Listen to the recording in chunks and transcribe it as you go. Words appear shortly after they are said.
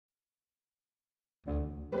So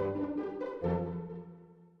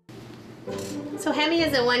Hemi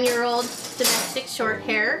is a 1-year-old domestic short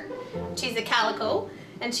hair. She's a calico,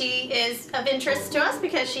 and she is of interest to us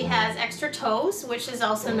because she has extra toes, which is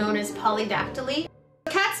also known as polydactyly.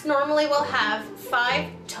 Cats normally will have 5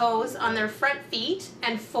 toes on their front feet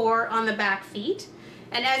and 4 on the back feet.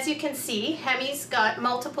 And as you can see, Hemi's got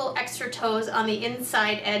multiple extra toes on the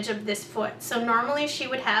inside edge of this foot. So normally she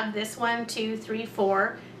would have this 1, 2, 3,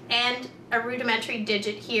 4, and a rudimentary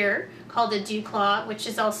digit here called a dew claw, which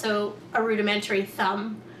is also a rudimentary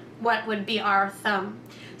thumb, what would be our thumb.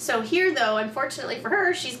 So here though, unfortunately for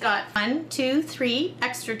her, she's got 1, 2, 3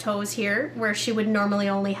 extra toes here where she would normally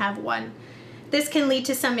only have 1. This can lead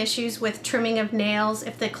to some issues with trimming of nails.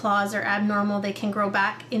 If the claws are abnormal, they can grow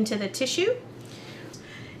back into the tissue.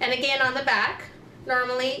 And again on the back,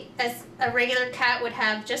 normally as a regular cat would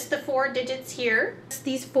have just the 4 digits here,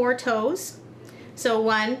 these 4 toes. So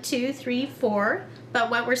 1, 2, 3, 4. But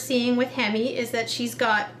what we're seeing with Hemi is that she's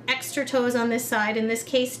got extra toes on this side, in this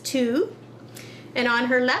case 2. And on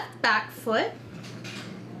her left back foot,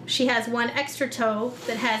 she has 1 extra toe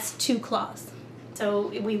that has 2 claws. So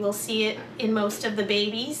we will see it in most of the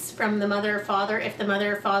babies from the mother or father if the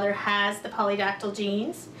mother or father has the polydactyl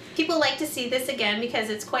genes. People like to see this again because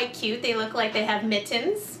it's quite cute. They look like they have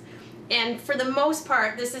mittens. And for the most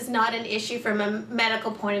part, this is not an issue from a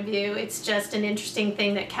medical point of view. It's just an interesting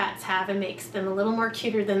thing that cats have and makes them a little more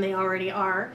cuter than they already are.